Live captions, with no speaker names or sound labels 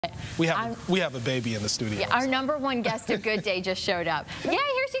We have a baby in the studio. Yeah, our #1 guest of Good Day just showed up. Yeah,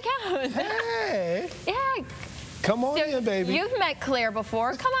 here she comes. Hey. Yeah. Come on in, baby. You've met Claire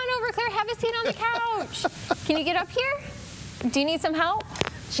before. Come on over, Claire. Have a seat on the couch. Can you get up here? Do you need some help?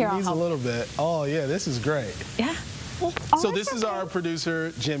 She needs a little bit. Oh, yeah, this is great. Yeah. So this is our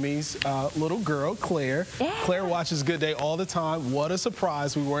producer, Jimmy's little girl, Claire. Yeah. Claire watches Good Day all the time. What a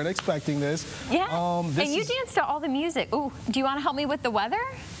surprise. We weren't expecting this. Yeah. And you dance to all the music. Ooh, do you want to help me with the weather?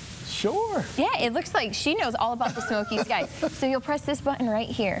 Sure. Yeah, it looks like she knows all about the smoky skies. So you'll press this button right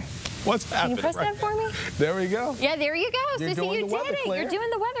here. What's happening? Can you press that for me? There we go. Yeah, there you go. You're So you did it. Claire. You're doing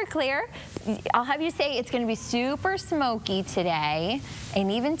the weather, Claire. I'll have you say it's going to be super smoky today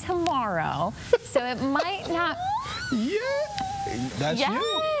and even tomorrow. So it might not... Yeah, that's you.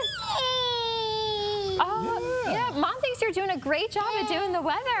 Oh, yeah. Mom thinks you're doing a great job of doing the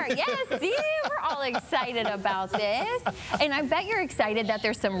weather. Yes, see, we're all excited about this. And I bet you're excited that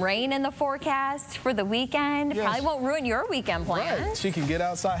there's some rain in the forecast for the weekend. Yes. Probably won't ruin your weekend plans. Right. She can get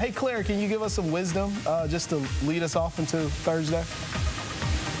outside. Hey, Claire, can you give us some wisdom just to lead us off into Thursday?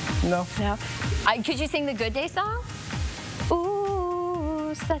 No? No. Could you sing the Good Day song?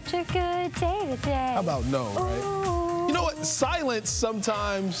 Ooh, such a good day today. How about no, right? You know what? Silence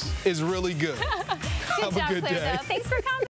sometimes is really good. Good Have job, a good Claire, day. though. Thanks for coming.